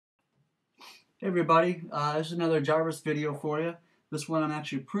Hey everybody, this is another Jarvis video for you. This one I'm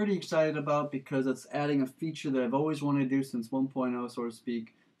actually pretty excited about because it's adding a feature that I've always wanted to do since 1.0, so to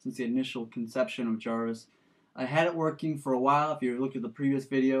speak, since the initial conception of Jarvis. I had it working for a while. If you look at the previous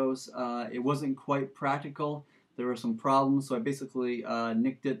videos, it wasn't quite practical. There were some problems, so I basically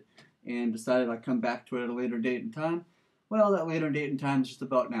nicked it and decided I'd come back to it at a later date and time. Well, that later date and time is just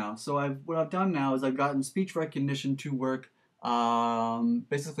about now. So what I've done now is I've gotten speech recognition to work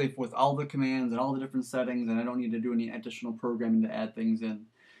basically with all the commands and all the different settings, and I don't need to do any additional programming to add things in.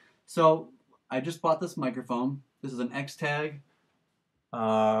 So I just bought this microphone. This is an X-Tag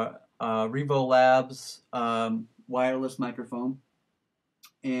Revo Labs wireless microphone,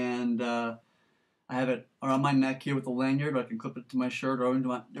 and I have it around my neck here with a lanyard, but I can clip it to my shirt or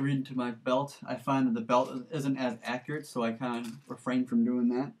into my belt. I find that the belt isn't as accurate, so I kind of refrain from doing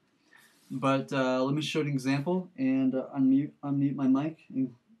that. But let me show you an example and unmute my mic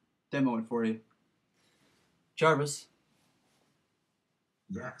and demo it for you. Jarvis.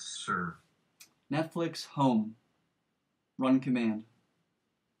 Yes, sir. Netflix Home. Run command.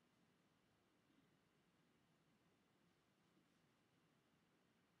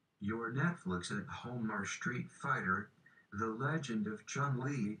 Your Netflix at home are Street Fighter, The Legend of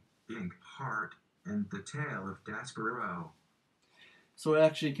Chun-Li, Ink Heart, and The Tale of Despereaux. So it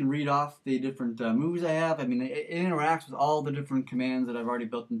actually can read off the different movies I have. I mean, it interacts with all the different commands that I've already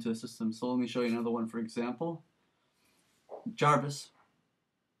built into the system. So let me show you another one, for example. Jarvis.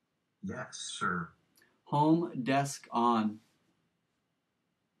 Yes, sir. Home desk on.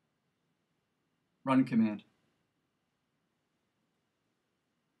 Run command.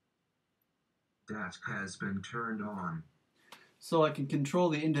 Desk has been turned on. So I can control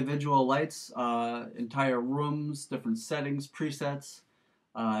the individual lights, entire rooms, different settings, presets.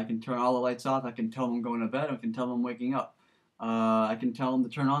 I can turn all the lights off. I can tell them I'm going to bed. I can tell them I'm waking up. I can tell them to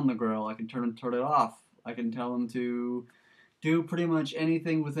turn on the grill. I can turn it off. I can tell them to do pretty much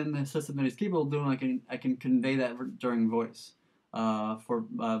anything within the system that he's capable of doing. I can convey that during voice,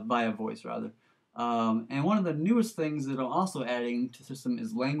 via voice rather. And one of the newest things that I'm also adding to the system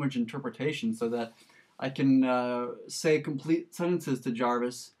is language interpretation, so that I can say complete sentences to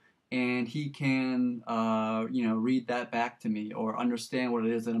Jarvis, and he can, read that back to me or understand what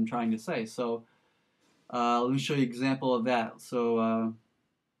it is that I'm trying to say. So let me show you an example of that. So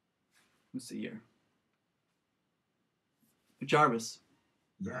let's see here. Jarvis.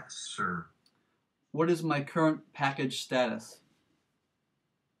 Yes, sir. What is my current package status?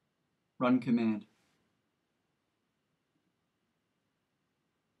 Run command.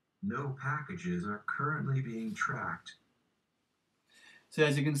 No packages are currently being tracked. So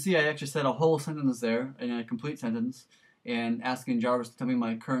as you can see, I actually said a whole sentence there, in a complete sentence, and asking Jarvis to tell me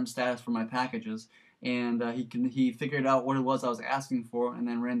my current status for my packages. And he figured out what it was I was asking for, and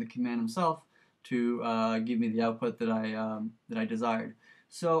then ran the command himself to give me the output that I desired.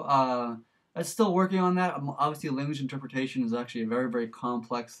 So I'm still working on that. Obviously, language interpretation is actually a very, very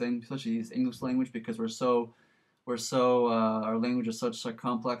complex thing, especially this English language, because our language is such a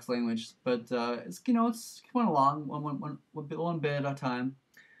complex language. But it's going along one bit at a time.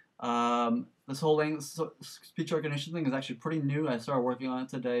 This whole speech recognition thing is actually pretty new. I started working on it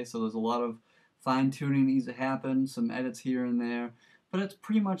today, so there's a lot of fine tuning needs to happen, some edits here and there, but it's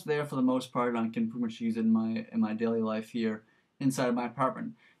pretty much there for the most part. I can pretty much use it in my daily life here inside of my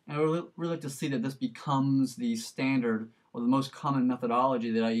apartment. And I would really like to see that this becomes the standard or the most common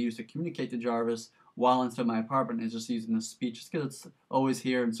methodology that I use to communicate to Jarvis while inside my apartment, is just using the speech, just because it's always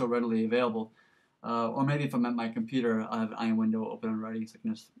here and so readily available. Or maybe if I'm at my computer, I have Iron Window open and ready, so I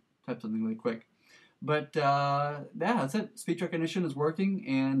can just type something really quick. But yeah, that's it. Speech recognition is working,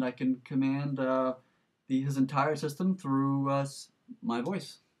 and I can command his entire system through my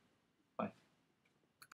voice.